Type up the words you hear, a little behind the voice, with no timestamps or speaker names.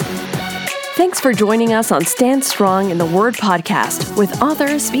Thanks for joining us on Stand Strong in the Word podcast with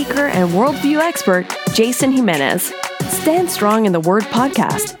author, speaker, and worldview expert, Jason Jimenez. Stand Strong in the Word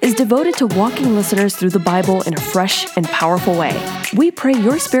podcast is devoted to walking listeners through the Bible in a fresh and powerful way. We pray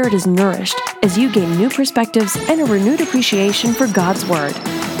your spirit is nourished as you gain new perspectives and a renewed appreciation for God's Word.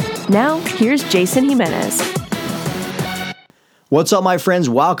 Now, here's Jason Jimenez. What's up, my friends?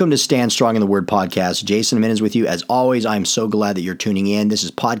 Welcome to Stand Strong in the Word podcast. Jason Jimenez with you. As always, I'm so glad that you're tuning in. This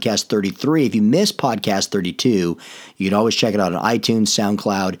is podcast 33. If you missed podcast 32, you can always check it out on iTunes,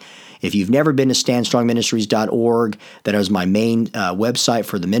 SoundCloud. If you've never been to standstrongministries.org, that is my main website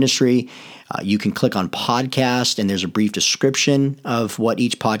for the ministry. You can click on podcast, and there's a brief description of what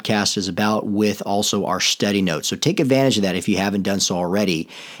each podcast is about with also our study notes. So take advantage of that if you haven't done so already.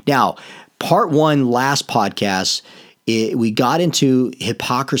 Now, part one, last podcast, we got into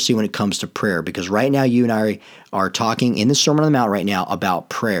hypocrisy when it comes to prayer, because right now you and I are talking in the Sermon on the Mount right now about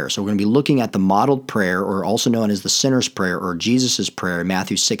prayer. So we're going to be looking at the modeled prayer, or also known as the sinner's prayer, or Jesus' prayer in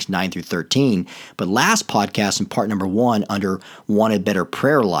Matthew 6, 9 through 13. But last podcast, in part number one, under Want a Better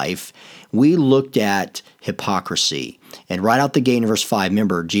Prayer Life, we looked at hypocrisy. And right out the gate in verse 5,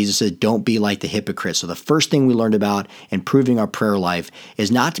 remember, Jesus said, don't be like the hypocrites. So the first thing we learned about improving our prayer life is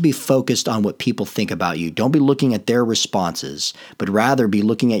not to be focused on what people think about you. Don't be looking at their responses, but rather be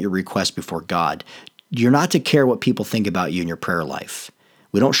looking at your request before God. You're not to care what people think about you in your prayer life.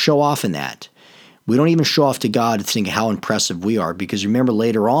 We don't show off in that. We don't even show off to God thinking how impressive we are, because remember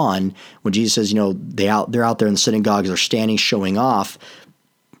later on when Jesus says, they're out there in the synagogues, they're standing showing off.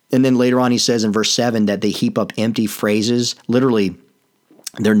 And then later on he says in verse 7 that they heap up empty phrases. Literally,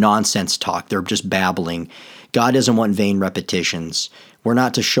 they're nonsense talk. They're just babbling. God doesn't want vain repetitions. We're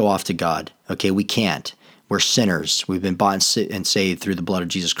not to show off to God. Okay, we can't. We're sinners. We've been bought and saved through the blood of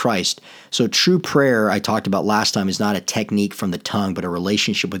Jesus Christ. So true prayer, I talked about last time, is not a technique from the tongue, but a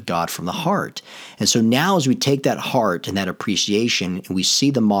relationship with God from the heart. And so now as we take that heart and that appreciation and we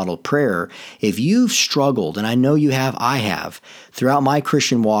see the model prayer, if you've struggled, and I know you have, I have, throughout my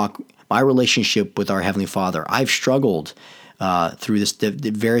Christian walk, my relationship with our Heavenly Father, I've struggled through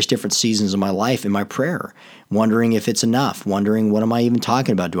the various different seasons of my life in my prayer, wondering if it's enough, wondering what am I even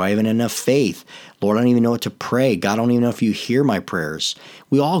talking about? Do I have enough faith? Lord, I don't even know what to pray. God, I don't even know if you hear my prayers.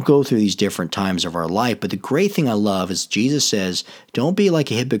 We all go through these different times of our life, but the great thing I love is Jesus says, don't be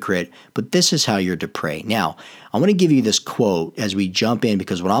like a hypocrite, but this is how you're to pray. Now, I want to give you this quote as we jump in,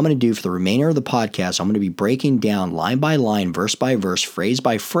 because what I'm going to do for the remainder of the podcast, I'm going to be breaking down line by line, verse by verse, phrase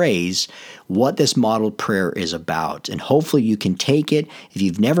by phrase, what this model prayer is about. And hopefully you can take it. If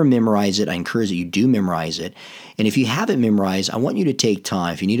you've never memorized it, I encourage that you do memorize it. And if you haven't memorized, I want you to take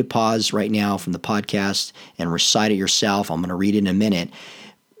time. If you need to pause right now from the podcast and recite it yourself, I'm going to read it in a minute.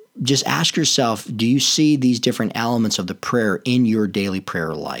 Just ask yourself, do you see these different elements of the prayer in your daily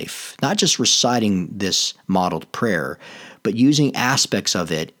prayer life? Not just reciting this modeled prayer, but using aspects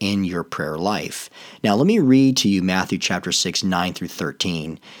of it in your prayer life. Now, let me read to you Matthew chapter 6, 9 through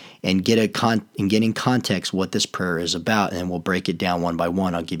 13, and get in context what this prayer is about, and then we'll break it down one by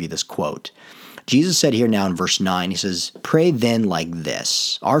one. I'll give you this quote. Jesus said here now in verse 9, he says, "Pray then like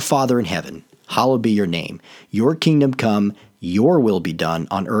this, Our Father in heaven, hallowed be your name. Your kingdom come, your will be done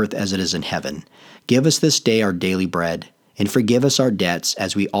on earth as it is in heaven. Give us this day our daily bread, and forgive us our debts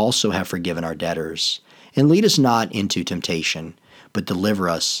as we also have forgiven our debtors. And lead us not into temptation, but deliver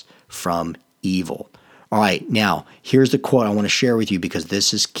us from evil." All right, now here's the quote I want to share with you, because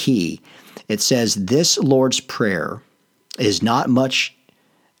this is key. It says, this Lord's Prayer is not much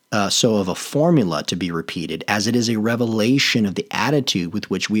so of a formula to be repeated, as it is a revelation of the attitude with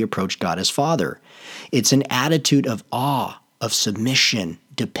which we approach God as Father. It's an attitude of awe, of submission,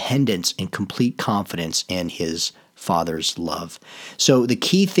 dependence, and complete confidence in His Father's love. So the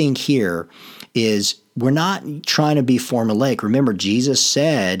key thing here is we're not trying to be formulaic. Remember, Jesus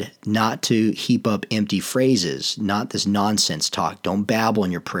said not to heap up empty phrases, not this nonsense talk. Don't babble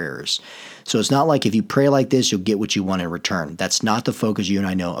in your prayers. So it's not like if you pray like this, you'll get what you want in return. That's not the focus you and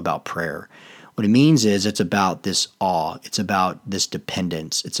I know about prayer. What it means is it's about this awe. It's about this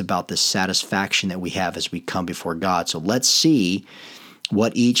dependence. It's about this satisfaction that we have as we come before God. So let's see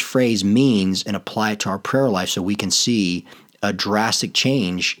what each phrase means and apply it to our prayer life so we can see a drastic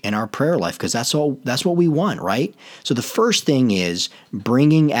change in our prayer life, because that's what we want, right? So the first thing is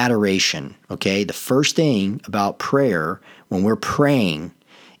bringing adoration, okay? The first thing about prayer when we're praying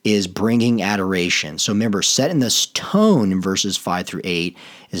is bringing adoration. So remember, setting this tone in verses 5 through 8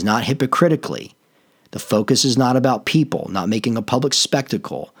 is not hypocritically. The focus is not about people, not making a public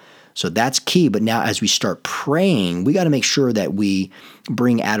spectacle. So that's key. But now as we start praying, we got to make sure that we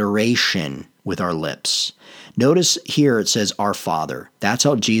bring adoration, with our lips. Notice here it says, Our Father. That's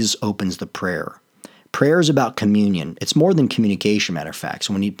how Jesus opens the prayer. Prayer is about communion. It's more than communication, matter of fact.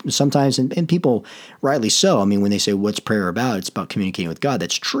 So when you sometimes, and people rightly so, I mean, when they say, what's prayer about? It's about communicating with God.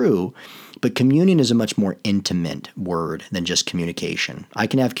 That's true. But communion is a much more intimate word than just communication. I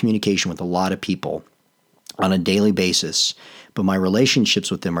can have communication with a lot of people on a daily basis, but my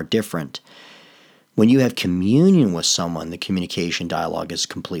relationships with them are different. When you have communion with someone, the communication dialogue is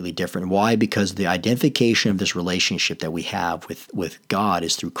completely different. Why? Because the identification of this relationship that we have with God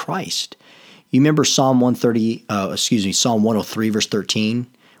is through Christ. You remember Psalm 103, verse 13,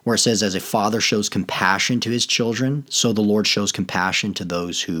 where it says, as a father shows compassion to his children, so the Lord shows compassion to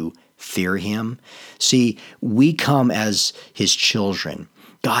those who fear him. See, we come as his children.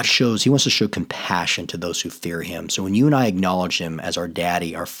 God he wants to show compassion to those who fear him. So when you and I acknowledge him as our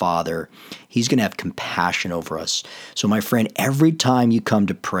daddy, our father, he's going to have compassion over us. So my friend, every time you come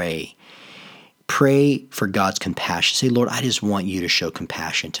to pray for God's compassion. Say, Lord, I just want you to show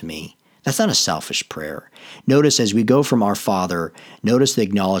compassion to me. That's not a selfish prayer. Notice as we go from our Father, notice the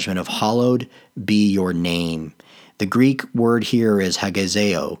acknowledgement of hallowed be your name. The Greek word here is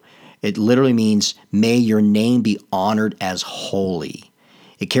hagezeo. It literally means, may your name be honored as holy.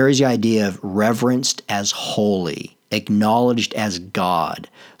 It carries the idea of reverenced as holy, acknowledged as God.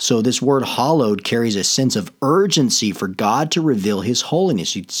 So this word hallowed carries a sense of urgency for God to reveal his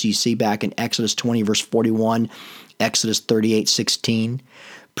holiness. You see back in Exodus 20, verse 41, Exodus 38, 16.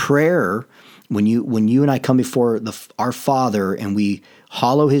 Prayer, when you and I come before our Father and we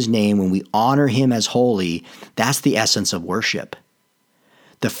hallow his name, when we honor him as holy, that's the essence of worship.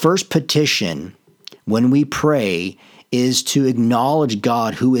 The first petition when we pray is to acknowledge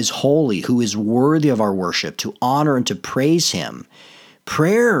God who is holy, who is worthy of our worship, to honor and to praise him.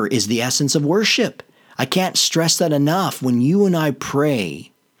 Prayer is the essence of worship. I can't stress that enough. When you and I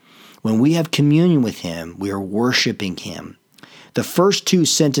pray, when we have communion with him, we are worshiping him. The first two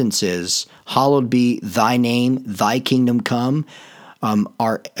sentences, hallowed be thy name, thy kingdom come,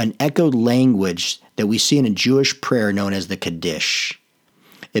 are an echoed language that we see in a Jewish prayer known as the Kaddish.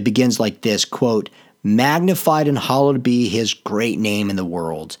 It begins like this, quote, magnified and hallowed be his great name in the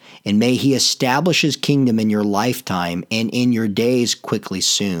world, and may he establish his kingdom in your lifetime and in your days quickly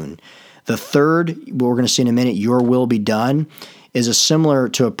soon. The third, what we're going to see in a minute, your will be done, is similar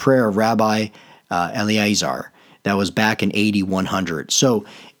to a prayer of Rabbi Eliezer that was back in AD 100. So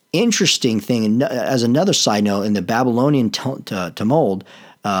interesting thing, and as another side note, in the Babylonian Talmud,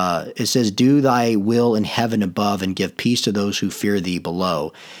 it says, do thy will in heaven above and give peace to those who fear thee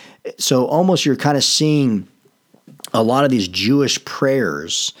below. So almost you're kind of seeing a lot of these Jewish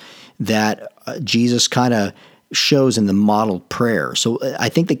prayers that Jesus kind of shows in the model prayer. So I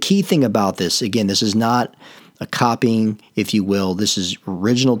think the key thing about this, again, this is not a copying, if you will. This is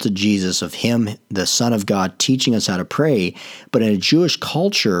original to Jesus, of him, the Son of God, teaching us how to pray. But in a Jewish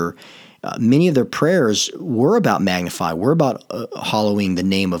culture, many of their prayers were about magnifying, were about hallowing the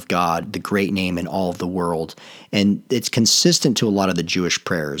name of God, the great name in all of the world. And it's consistent to a lot of the Jewish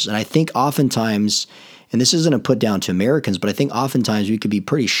prayers. And I think oftentimes, and this isn't a put down to Americans, but I think oftentimes we could be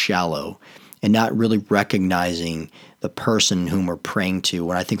pretty shallow and not really recognizing the person whom we're praying to.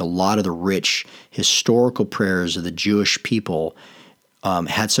 When I think a lot of the rich historical prayers of the Jewish people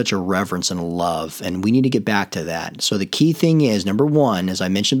had such a reverence and a love, and we need to get back to that. So the key thing is, number one, as I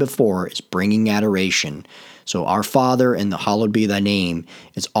mentioned before, is bringing adoration. So our Father and the hallowed be thy name,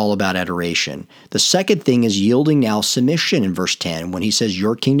 it's all about adoration. The second thing is yielding now submission in verse 10 when he says,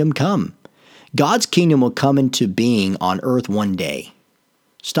 your kingdom come. God's kingdom will come into being on earth one day.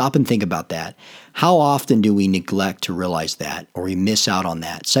 Stop and think about that. How often do we neglect to realize that, or we miss out on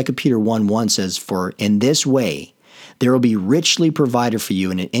that? 2 Peter 1:1 says, for in this way there will be richly provided for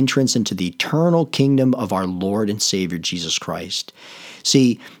you an entrance into the eternal kingdom of our Lord and Savior Jesus Christ.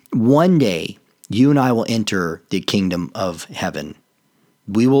 See, one day you and I will enter the kingdom of heaven.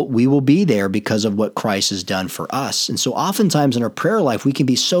 We will be there because of what Christ has done for us. And so oftentimes in our prayer life, we can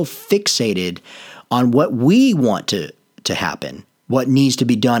be so fixated on what we want to happen, what needs to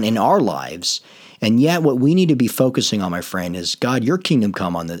be done in our lives. And yet what we need to be focusing on, my friend, is, God, your kingdom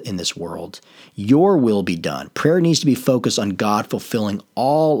come in this world. Your will be done. Prayer needs to be focused on God fulfilling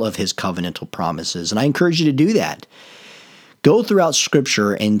all of his covenantal promises. And I encourage you to do that. Go throughout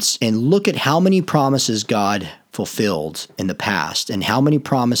Scripture and look at how many promises God fulfilled in the past and how many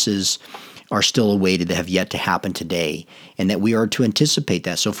promises are still awaited that have yet to happen today, and that we are to anticipate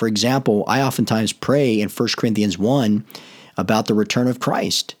that. So, for example, I oftentimes pray in 1 Corinthians 1 about the return of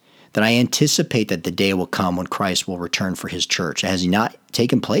Christ, that I anticipate that the day will come when Christ will return for his church. Has he not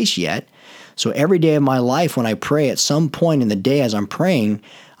taken place yet. So every day of my life when I pray, at some point in the day as I'm praying,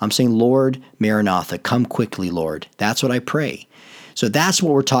 I'm saying, Lord, Maranatha, come quickly, Lord. That's what I pray. So that's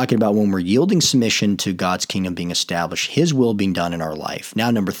what we're talking about when we're yielding submission to God's kingdom being established, His will being done in our life.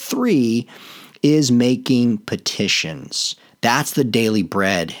 Now, number 3 is making petitions. That's the daily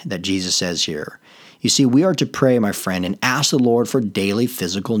bread that Jesus says here. You see, we are to pray, my friend, and ask the Lord for daily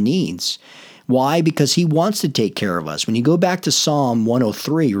physical needs. Why? Because He wants to take care of us. When you go back to Psalm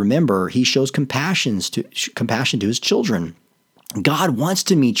 103, remember, He shows compassion to His children. God wants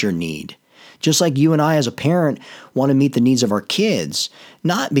to meet your need. Just like you and I as a parent want to meet the needs of our kids,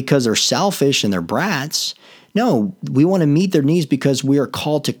 not because they're selfish and they're brats. No, we want to meet their needs because we are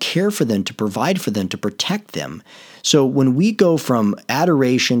called to care for them, to provide for them, to protect them. So when we go from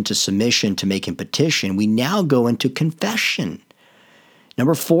adoration to submission to making petition, we now go into confession.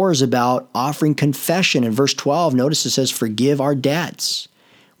 Number 4 is about offering confession. In verse 12, notice it says, forgive our debts.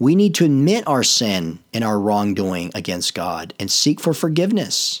 We need to admit our sin and our wrongdoing against God and seek for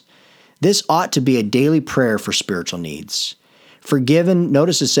forgiveness. This ought to be a daily prayer for spiritual needs. Forgiven,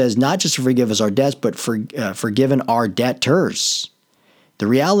 notice it says, not just to forgive us our debts, but forgiven our debtors. The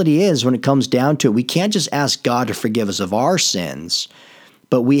reality is, when it comes down to it, we can't just ask God to forgive us of our sins,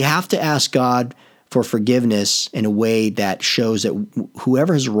 but we have to ask God for forgiveness in a way that shows that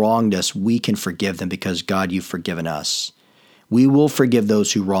whoever has wronged us, we can forgive them because, God, you've forgiven us. We will forgive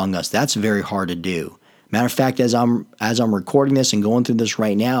those who wrong us. That's very hard to do. Matter of fact, as I'm recording this and going through this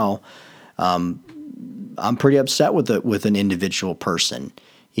right now, I'm pretty upset with an individual person,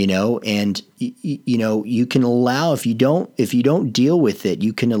 and you can allow, if you don't deal with it,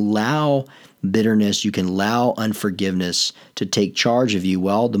 you can allow bitterness, you can allow unforgiveness to take charge of you.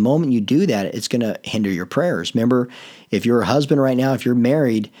 Well, the moment you do that, it's going to hinder your prayers. Remember, if you're a husband right now, if you're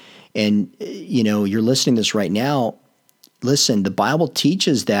married and you're listening to this right now, listen, the Bible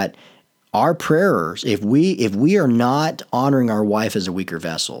teaches that our prayers, if we are not honoring our wife as a weaker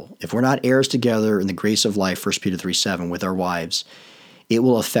vessel, if we're not heirs together in the grace of life, 1 Peter 3:7, with our wives, it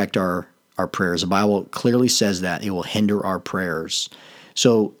will affect our prayers. The Bible clearly says that it will hinder our prayers.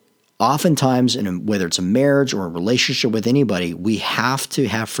 So oftentimes, whether it's a marriage or a relationship with anybody, we have to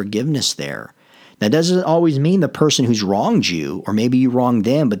have forgiveness there. That doesn't always mean the person who's wronged you, or maybe you wronged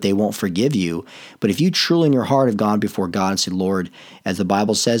them, but they won't forgive you. But if you truly in your heart have gone before God and said, Lord, as the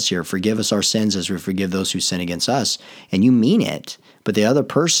Bible says here, forgive us our sins as we forgive those who sin against us, and you mean it, but the other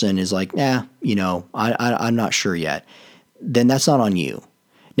person is like, I'm not sure yet, then that's not on you.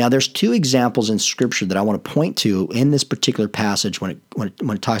 Now, there's 2 examples in Scripture that I want to point to in this particular passage when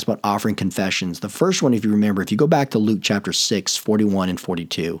it talks about offering confessions. The first one, if you remember, if you go back to Luke chapter 6, 41 and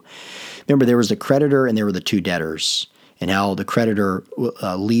 42, remember there was the creditor and there were the 2 debtors, and how the creditor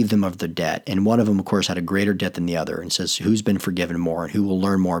leave them of the debt. And one of them, of course, had a greater debt than the other, and says, who's been forgiven more and who will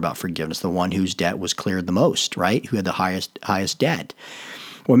learn more about forgiveness? The one whose debt was cleared the most, right? Who had the highest debt.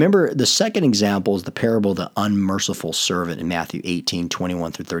 Well, remember, the second example is the parable of the unmerciful servant in Matthew 18,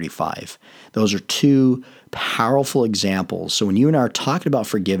 21 through 35. Those are 2 powerful examples. So when you and I are talking about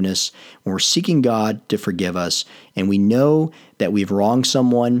forgiveness, when we're seeking God to forgive us, and we know that we've wronged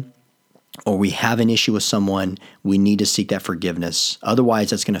someone or we have an issue with someone, we need to seek that forgiveness.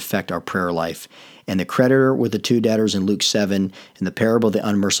 Otherwise, that's going to affect our prayer life. And the creditor with the 2 debtors in Luke 7 and the parable of the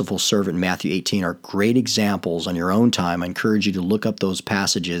unmerciful servant in Matthew 18 are great examples on your own time. I encourage you to look up those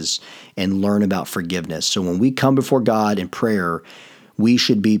passages and learn about forgiveness. So when we come before God in prayer, we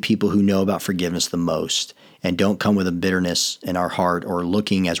should be people who know about forgiveness the most and don't come with a bitterness in our heart or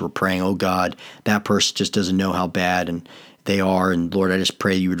looking as we're praying, oh God, that person just doesn't know how bad and they are, and Lord, I just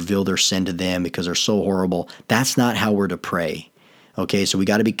pray you would reveal their sin to them because they're so horrible. That's not how we're to pray. Okay, so we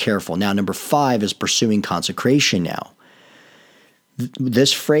got to be careful. Now, number 5 is pursuing consecration now.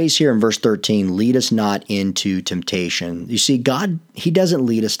 This phrase here in verse 13, lead us not into temptation. You see, God, He doesn't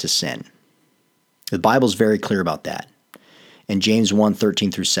lead us to sin. The Bible's very clear about that. In James 1,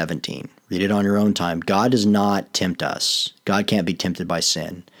 13 through 17, read it on your own time. God does not tempt us. God can't be tempted by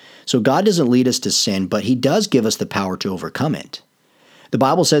sin. So God doesn't lead us to sin, but He does give us the power to overcome it. The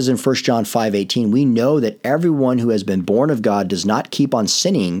Bible says in 1 John 5:18, we know that everyone who has been born of God does not keep on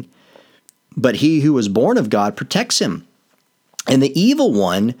sinning, but he who is born of God protects him, and the evil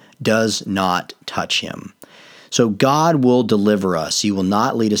one does not touch him. So God will deliver us. He will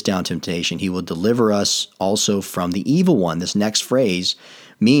not lead us down temptation. He will deliver us also from the evil one. This next phrase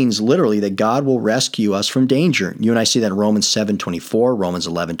means literally that God will rescue us from danger. You and I see that in Romans 7:24, Romans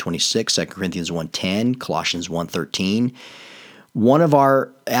 11:26, 2 Corinthians 1:10, Colossians 1:13. One of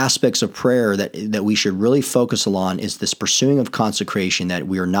our aspects of prayer that we should really focus on is this pursuing of consecration, that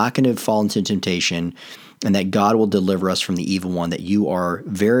we are not going to fall into temptation, and that God will deliver us from the evil one, that you are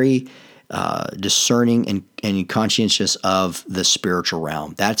very discerning and conscientious of the spiritual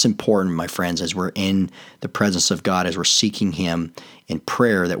realm. That's important, my friends, as we're in the presence of God, as we're seeking Him in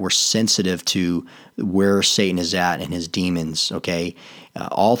prayer, that we're sensitive to where Satan is at and his demons, okay?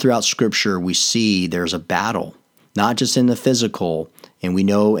 All throughout Scripture, we see there's a battle, not just in the physical, and we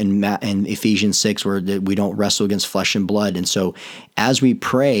know in Ephesians 6 where we don't wrestle against flesh and blood. And so as we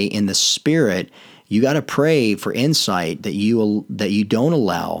pray in the Spirit, you got to pray for insight that you don't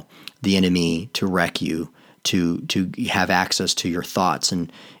allow the enemy to wreck you, to have access to your thoughts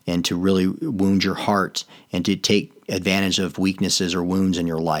and to really wound your heart and to take advantage of weaknesses or wounds in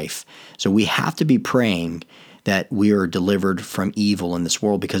your life. So we have to be praying that we are delivered from evil in this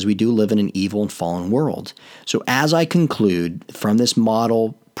world, because we do live in an evil and fallen world. So as I conclude from this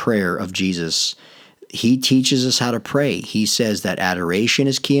model prayer of Jesus, He teaches us how to pray. He says that adoration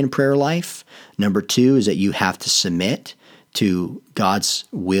is key in prayer life. Number 2 is that you have to submit to God's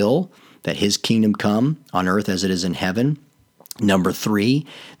will, that His kingdom come on earth as it is in heaven. Number 3,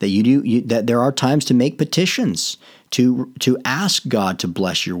 that that there are times to make petitions, to ask God to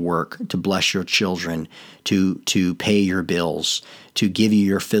bless your work, to bless your children, to pay your bills, to give you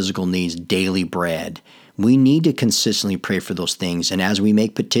your physical needs, daily bread. We need to consistently pray for those things. And as we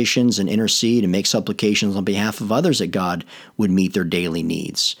make petitions and intercede and make supplications on behalf of others, that God would meet their daily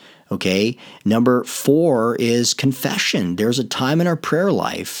needs. Okay? Number 4 is confession. There's a time in our prayer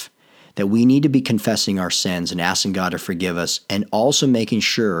life that we need to be confessing our sins and asking God to forgive us, and also making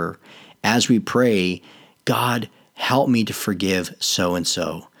sure as we pray, God, help me to forgive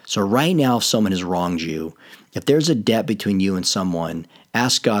so-and-so. So right now, if someone has wronged you, if there's a debt between you and someone,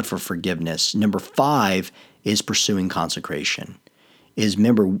 ask God for forgiveness. Number 5 is pursuing consecration.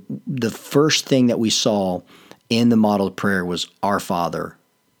 Remember, the first thing that we saw in the model of prayer was, Our Father,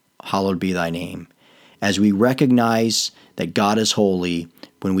 hallowed be thy name. As we recognize that God is holy,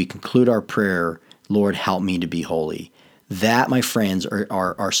 when we conclude our prayer, Lord, help me to be holy. That, my friends,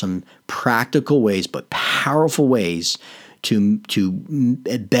 are some practical ways, but powerful ways to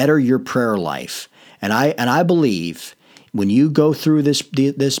better your prayer life. And I believe when you go through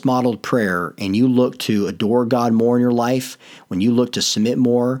this modeled prayer and you look to adore God more in your life, when you look to submit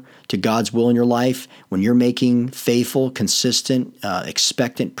more to God's will in your life, when you're making faithful, consistent,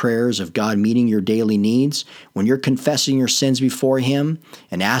 expectant prayers of God meeting your daily needs, when you're confessing your sins before Him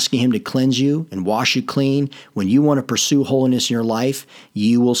and asking Him to cleanse you and wash you clean, when you want to pursue holiness in your life,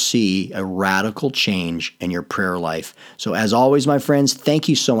 you will see a radical change in your prayer life. So as always, my friends, thank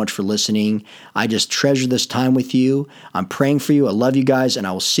you so much for listening. I just treasure this time with you. I'm praying for you. I love you guys, and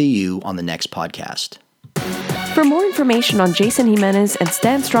I will see you on the next podcast. For more information on Jason Jimenez and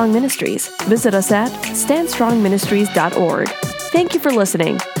Stand Strong Ministries, visit us at standstrongministries.org. Thank you for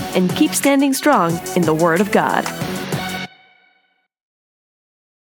listening, and keep standing strong in the Word of God.